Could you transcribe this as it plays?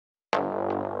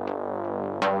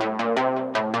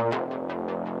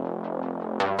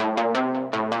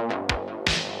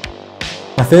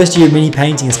My first year of mini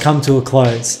painting has come to a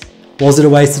close. Was it a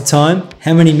waste of time?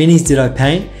 How many minis did I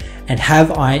paint? And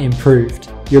have I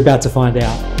improved? You're about to find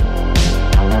out.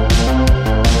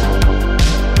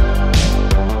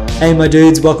 Hey my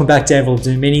dudes, welcome back to Envelope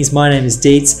Doom Minis. My name is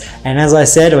Deets, and as I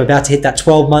said, I'm about to hit that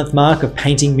 12-month mark of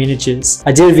painting miniatures.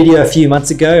 I did a video a few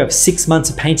months ago of 6 months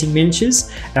of painting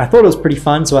miniatures, and I thought it was pretty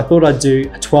fun, so I thought I'd do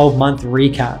a 12-month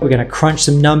recap. We're gonna crunch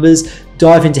some numbers,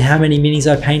 dive into how many minis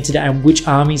I painted and which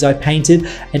armies I painted,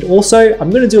 and also I'm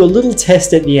gonna do a little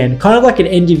test at the end, kind of like an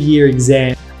end-of-year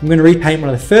exam. I'm going to repaint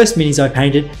one of the first minis I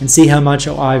painted and see how much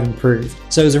I've improved.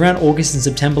 So it was around August and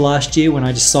September last year when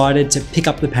I decided to pick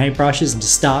up the paintbrushes and to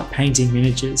start painting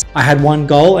miniatures. I had one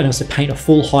goal, and it was to paint a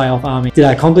full high elf army. Did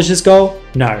I accomplish this goal?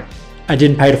 No. I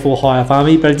didn't paint a full high elf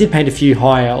army, but I did paint a few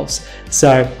high elves.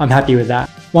 So I'm happy with that.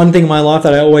 One thing in my life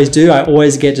that I always do, I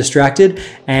always get distracted,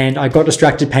 and I got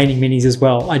distracted painting minis as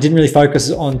well. I didn't really focus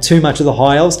on too much of the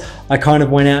high elves. I kind of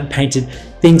went out and painted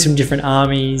things from different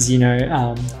armies, you know,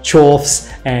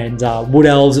 chorfs and wood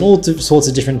elves and all sorts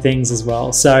of different things as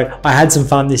well. So I had some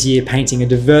fun this year painting a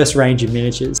diverse range of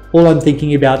miniatures. All I'm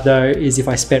thinking about though is if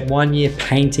I spent 1 year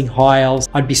painting high elves,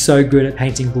 I'd be so good at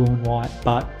painting blue and white.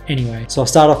 But anyway, so I'll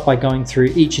start off by going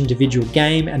through each individual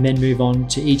game and then move on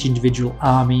to each individual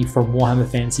army from Warhammer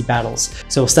Fantasy Battles.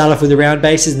 So we'll start off with the round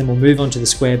bases, and then we'll move on to the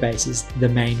square bases, the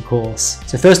main course.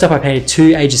 So first up, I painted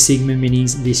 2 Age of Sigmar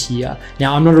minis this year.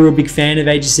 Now I'm not a real big fan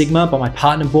of Age of Sigmar, but my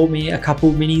partner bought me a couple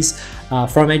of minis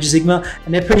from Age of Sigmar,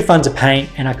 and they're pretty fun to paint,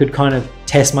 and I could kind of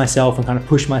test myself and kind of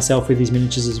push myself with these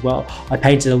miniatures as well. I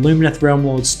painted a Lumineth Realm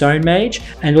Lord Stone Mage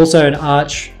and also an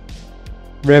Arch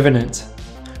Revenant,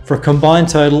 for a combined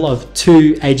total of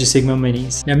 2 Age of Sigmar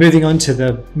minis. Now moving on to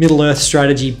the Middle-earth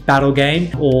strategy battle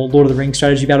game, or Lord of the Rings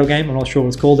strategy battle game, I'm not sure what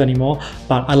it's called anymore,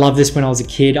 but I loved this when I was a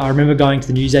kid. I remember going to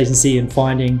the news agency and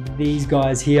finding these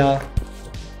guys here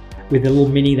with the little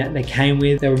mini that they came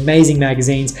with. They were amazing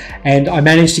magazines, and I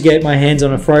managed to get my hands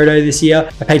on a Frodo this year.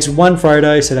 I painted 1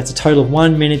 Frodo, so that's a total of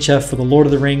 1 miniature for the Lord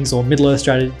of the Rings or Middle-earth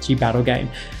strategy battle game.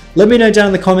 Let me know down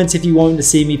in the comments if you want to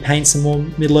see me paint some more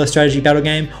Middle-earth strategy battle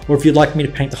game, or if you'd like me to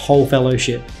paint the whole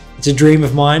Fellowship. It's a dream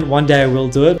of mine, one day I will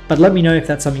do it, but let me know if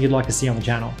that's something you'd like to see on the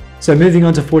channel. So moving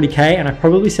on to 40k, and I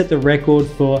probably set the record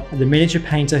for the miniature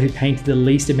painter who painted the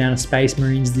least amount of Space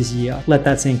Marines this year. Let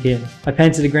that sink in. I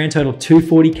painted a grand total of 2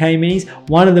 40k minis.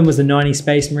 One of them was the 90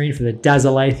 Space Marine for the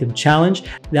Dazzle Challenge.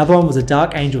 The other one was a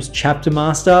Dark Angels Chapter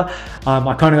Master.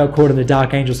 I kind of got caught in the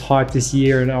Dark Angels hype this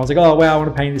year, and I was like, oh wow, I want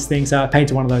to paint this thing, so I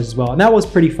painted one of those as well. And that was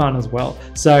pretty fun as well.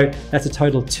 So that's a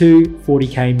total of 2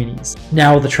 40k minis.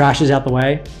 Now all the trash is out the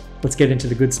way, let's get into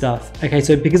the good stuff. Okay,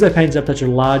 so because I painted up such a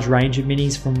large range of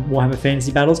minis from Warhammer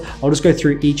Fantasy Battles, I'll just go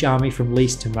through each army from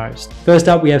least to most. First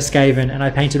up, we have Skaven, and I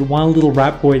painted one little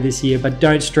rat boy this year, but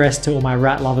don't stress to all my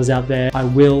rat lovers out there, I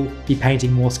will be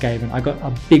painting more Skaven. I got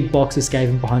a big box of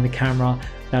Skaven behind the camera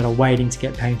that are waiting to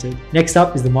get painted. Next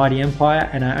up is the Mighty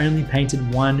Empire, and I only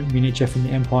painted 1 miniature from the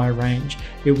Empire range.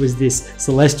 It was this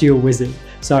Celestial Wizard.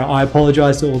 So I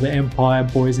apologize to all the Empire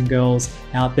boys and girls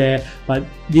out there, but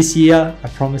this year, I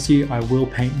promise you, I will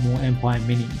paint more Empire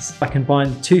minis. I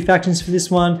combined 2 factions for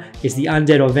this one. It's the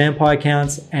Undead or Vampire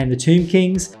Counts and the Tomb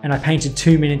Kings, and I painted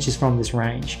 2 miniatures from this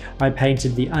range. I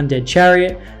painted the Undead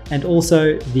Chariot and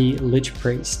also the Lich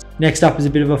Priest. Next up is a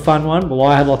bit of a fun one. Well,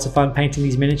 I had lots of fun painting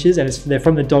these miniatures, and they're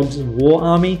from the Dogs of War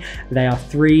army. They are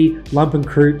 3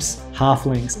 Lumpenkrups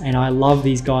halflings, and I love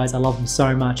these guys. I love them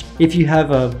so much. If you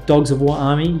have a Dogs of War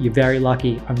army, you're very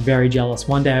lucky. I'm very jealous.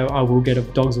 One day I will get a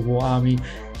Dogs of War army.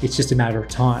 It's just a matter of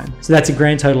time. So that's a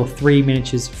grand total of 3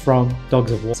 miniatures from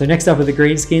Dogs of War. So next up are the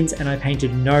greenskins, and I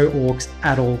painted no orcs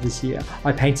at all this year.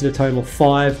 I painted a total of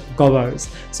 5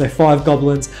 gobos, so 5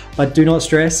 goblins, but do not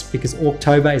stress because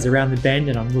October is around the bend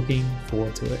and I'm looking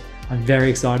forward to it. I'm very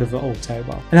excited for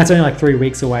October. And that's only like 3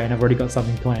 weeks away, and I've already got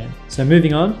something planned. So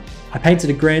moving on, I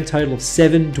painted a grand total of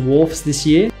 7 dwarfs this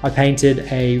year. I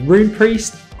painted a Rune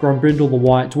Priest, Grombrindle the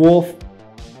White Dwarf,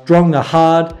 Drong the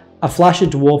Hard, a Flasher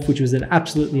Dwarf, which was an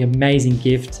absolutely amazing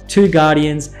gift, 2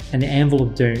 Guardians, and the Anvil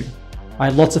of Doom. I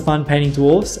had lots of fun painting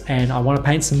dwarfs, and I want to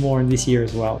paint some more in this year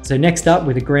as well. So next up,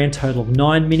 with a grand total of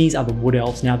 9 minis, are the Wood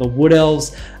Elves. Now the Wood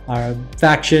Elves are a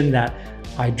faction that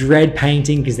I dread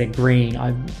painting because they're green.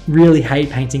 I really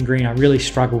hate painting green. I really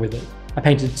struggle with it. I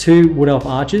painted 2 Wood Elf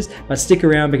archers, but stick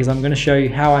around because I'm going to show you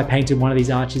how I painted one of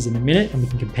these archers in a minute, and we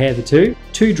can compare the two.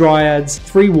 2 Dryads,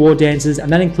 3 War Dancers,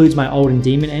 and that includes my Old and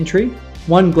Demon entry.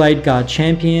 1 Glade Guard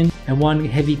Champion, and 1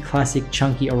 Heavy Classic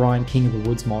Chunky Orion King of the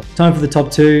Woods mod. Time for the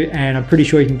top 2, and I'm pretty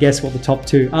sure you can guess what the top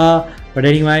 2 are. But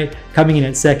anyway, coming in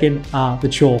at second are the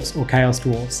Chorfs or Chaos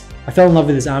Dwarfs. I fell in love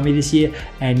with this army this year,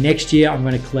 and next year I'm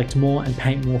going to collect more and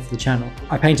paint more for the channel.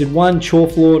 I painted one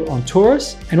Chorf Lord on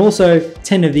Taurus and also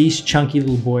 10 of these chunky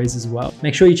little boys as well.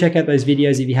 Make sure you check out those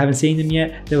videos if you haven't seen them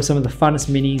yet. They were some of the funnest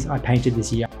minis I painted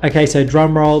this year. Okay, so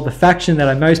drum roll, the faction that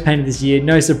I most painted this year,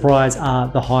 no surprise, are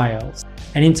the High Elves.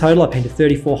 And in total, I painted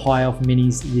 34 High Elf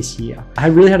minis this year. I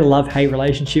really had a love-hate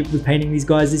relationship with painting these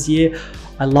guys this year.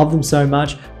 I love them so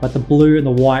much, but the blue and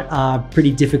the white are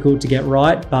pretty difficult to get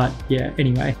right. But yeah,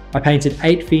 anyway, I painted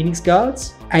 8 Phoenix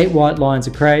Guards, 8 White Lions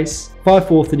of Crace, 5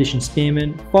 4th edition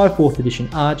Spearmen, 5 4th edition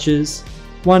Archers,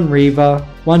 1 Reaver,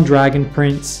 1 Dragon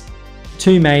Prince,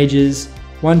 2 Mages,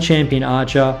 1 Champion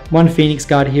Archer, 1 Phoenix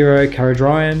Guard Hero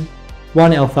Caradryan,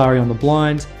 1 Eltharion the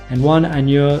Blind, and 1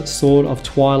 Anur Sword of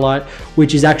Twilight,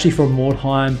 which is actually from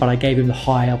Mordheim, but I gave him the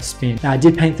High Elf spin. Now I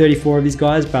did paint 34 of these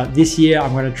guys, but this year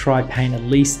I'm going to try paint at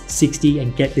least 60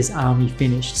 and get this army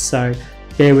finished, so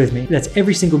bear with me. That's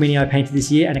every single mini I painted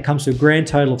this year, and it comes to a grand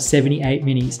total of 78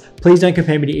 minis. Please don't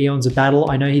compare me to Eons of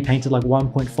Battle. I know he painted like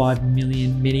 1.5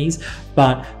 million minis,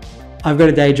 but I've got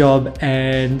a day job,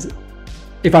 and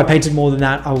if I painted more than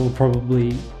that, I will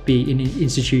probably be in an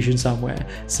institution somewhere.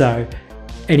 So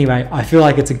anyway, I feel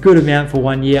like it's a good amount for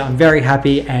 1 year. I'm very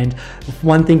happy, and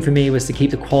one thing for me was to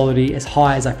keep the quality as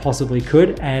high as I possibly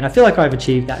could, and I feel like I've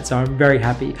achieved that, so I'm very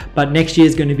happy. But next year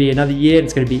is going to be another year, and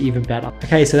it's going to be even better.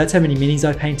 Okay, so that's how many minis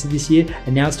I painted this year,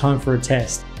 and now it's time for a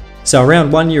test. So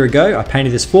around 1 year ago, I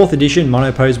painted this 4th edition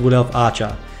Monopose Wood Elf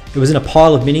Archer. It was in a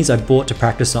pile of minis I bought to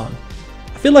practice on.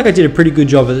 I feel like I did a pretty good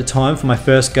job at the time for my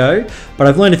first go, but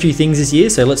I've learned a few things this year,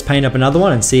 so let's paint up another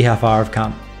one and see how far I've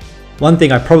come. One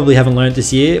thing I probably haven't learned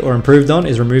this year or improved on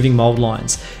is removing mold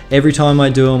lines. Every time I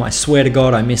do them, I swear to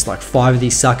God I miss like 5 of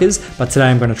these suckers, but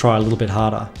today I'm going to try a little bit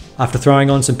harder. After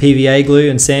throwing on some PVA glue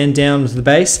and sand down to the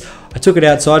base, I took it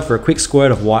outside for a quick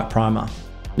squirt of white primer.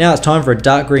 Now it's time for a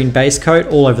dark green base coat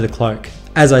all over the cloak.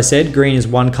 As I said, green is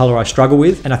one colour I struggle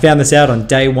with, and I found this out on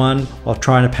day 1 of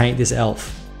trying to paint this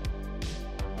elf.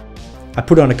 I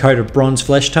put on a coat of bronze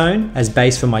flesh tone as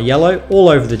base for my yellow all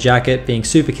over the jacket, being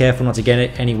super careful not to get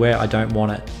it anywhere I don't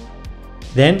want it.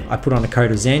 Then I put on a coat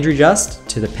of Xandri Just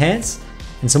to the pants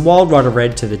and some Wild Rider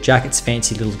Red to the jacket's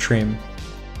fancy little trim.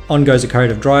 On goes a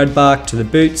coat of Dryad Bark to the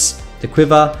boots, the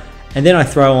quiver, and then I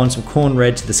throw on some Corn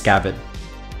Red to the scabbard.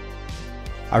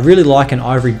 I really like an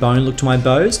ivory bone look to my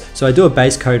bows, so I do a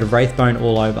base coat of Wraithbone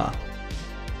all over.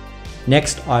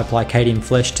 Next I apply Cadian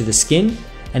Flesh to the skin.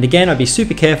 And again, I'd be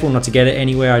super careful not to get it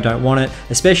anywhere I don't want it,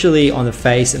 especially on the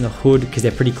face and the hood because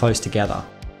they're pretty close together.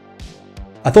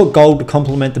 I thought gold would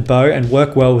complement the bow and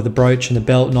work well with the brooch and the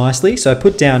belt nicely, so I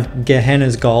put down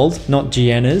Gehenna's gold, not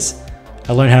Gienna's.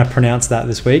 I learned how to pronounce that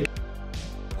this week.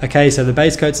 Okay, so the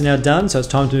base coats are now done, so it's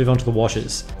time to move on to the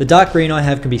washes. The dark green I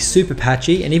have can be super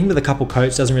patchy, and even with a couple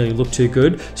coats doesn't really look too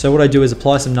good, so what I do is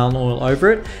apply some Nuln Oil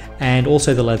over it, and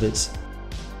also the leathers.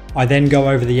 I then go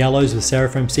over the yellows with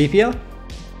Seraphim Sepia.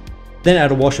 Then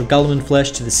add a wash of Gulliman Flesh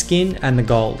to the skin and the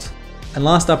gold. And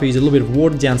last up I use a little bit of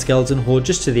watered down skeleton horde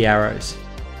just to the arrows.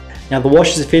 Now the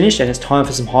washes are finished and it's time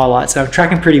for some highlights, so I'm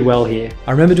tracking pretty well here.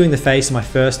 I remember doing the face of my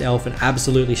first elf and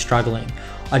absolutely struggling.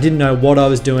 I didn't know what I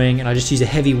was doing and I just used a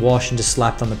heavy wash and just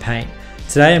slapped on the paint.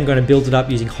 Today I'm going to build it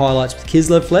up using highlights with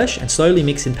Kislev Flesh and slowly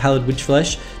mix in Pallid Witch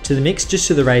Flesh to the mix just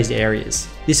to the raised areas.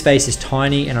 This face is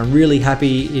tiny and I'm really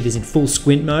happy it is in full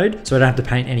squint mode so I don't have to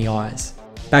paint any eyes.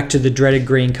 Back to the dreaded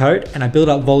green coat, and I build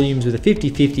up volumes with a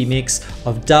 50-50 mix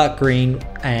of dark green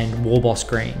and Warboss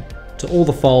green to all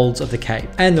the folds of the cape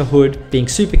and the hood, being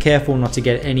super careful not to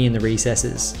get any in the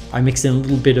recesses. I mix in a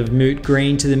little bit of moot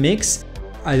green to the mix.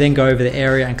 I then go over the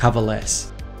area and cover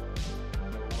less.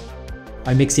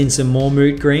 I mix in some more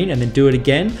moot green and then do it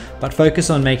again, but focus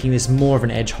on making this more of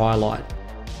an edge highlight.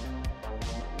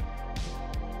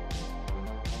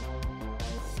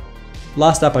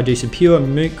 Last up I do some pure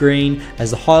moot green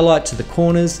as the highlight to the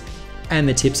corners and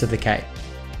the tips of the cape.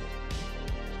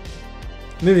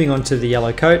 Moving on to the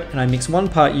yellow coat, and I mix 1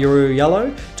 part Uriel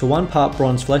yellow to 1 part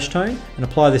bronze flesh tone and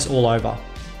apply this all over.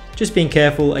 Just being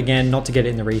careful again not to get it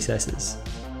in the recesses.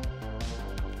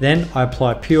 Then I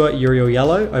apply pure Uriel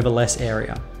yellow over less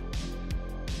area.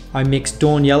 I mix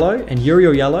Dawn yellow and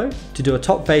Uriel yellow to do a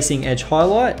top facing edge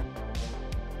highlight.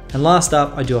 And last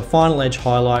up, I do a final edge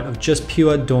highlight of just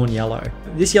pure Dawn yellow.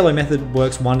 This yellow method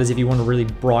works wonders if you want a really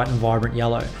bright and vibrant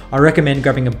yellow. I recommend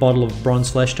grabbing a bottle of bronze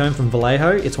flesh tone from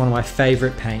Vallejo. It's one of my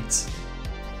favorite paints.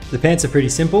 The pants are pretty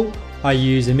simple. I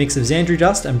use a mix of Xandri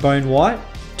Dust and Bone White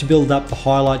to build up the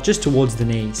highlight just towards the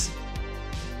knees.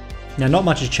 Now not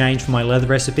much has changed for my leather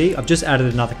recipe. I've just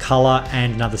added another color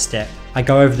and another step. I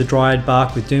go over the Dryad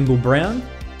Bark with Doombull Brown.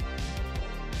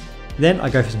 Then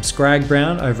I go for some scrag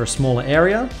brown over a smaller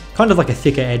area, kind of like a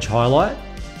thicker edge highlight.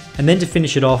 And then to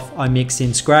finish it off, I mix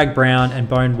in scrag brown and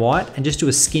bone white and just do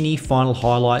a skinny final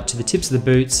highlight to the tips of the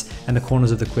boots and the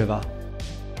corners of the quiver.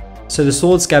 So the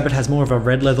sword scabbard has more of a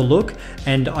red leather look,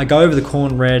 and I go over the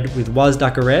corn red with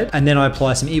Wazdaka red, and then I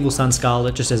apply some Evil Sun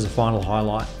Scarlet just as a final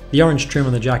highlight. The orange trim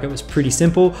on the jacket was pretty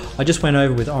simple. I just went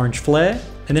over with orange flare,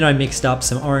 and then I mixed up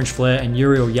some orange flare and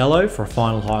Uriel yellow for a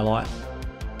final highlight.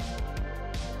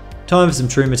 Time for some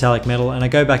true metallic metal, and I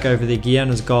go back over the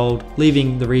Guiana's gold,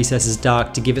 leaving the recesses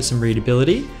dark to give it some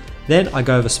readability. Then I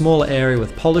go over a smaller area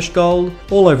with polished gold,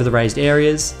 all over the raised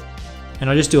areas, and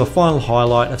I just do a final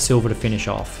highlight of silver to finish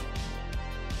off.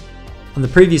 On the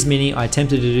previous mini, I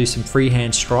attempted to do some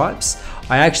freehand stripes.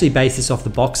 I actually based this off the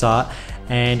box art,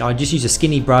 and I just used a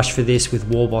skinny brush for this with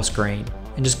Warboss green,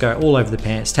 and just go all over the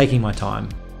pants, taking my time.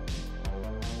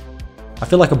 I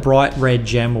feel like a bright red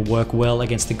gem will work well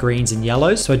against the greens and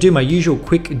yellows, so I do my usual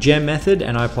quick gem method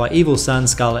and I apply Evil Sun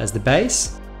Scarlet as the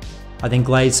base. I then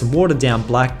glaze some watered down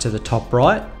black to the top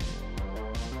right.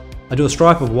 I do a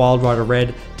stripe of Wild Rider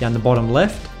red down the bottom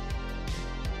left,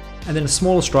 and then a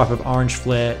smaller stripe of orange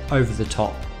flare over the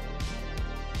top.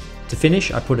 To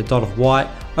finish, I put a dot of white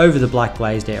over the black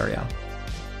glazed area.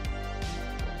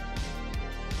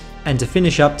 And to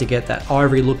finish up, to get that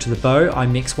ivory look to the bow, I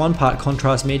mix 1 part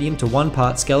contrast medium to 1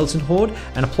 part skeleton horde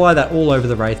and apply that all over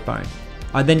the wraith bone.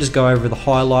 I then just go over the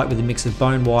highlight with a mix of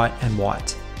bone white and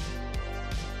white.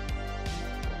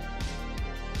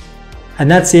 And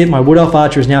that's it, my Wood Elf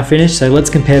Archer is now finished, so let's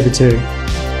compare the two.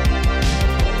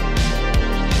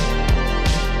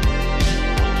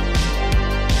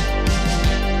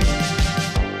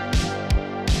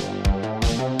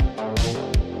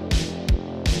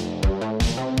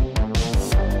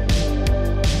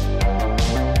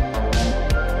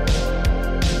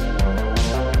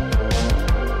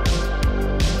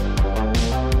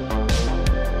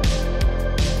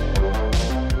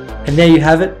 And there you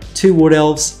have it, 2 Wood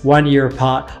Elves, 1 year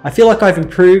apart. I feel like I've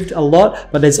improved a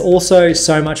lot, but there's also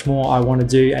so much more I want to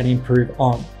do and improve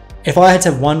on. If I had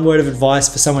to have one word of advice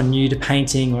for someone new to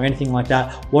painting or anything like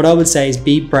that, what I would say is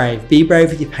be brave. Be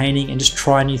brave with your painting and just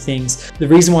try new things. The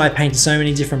reason why I painted so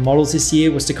many different models this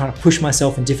year was to kind of push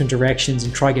myself in different directions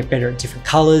and try to get better at different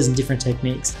colors and different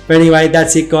techniques. But anyway,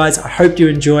 that's it guys. I hope you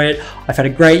enjoy it. I've had a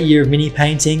great year of mini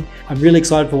painting. I'm really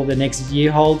excited for what the next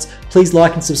year holds. Please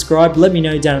like and subscribe. Let me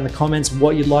know down in the comments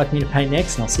what you'd like me to paint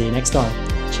next, and I'll see you next time.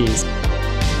 Cheers.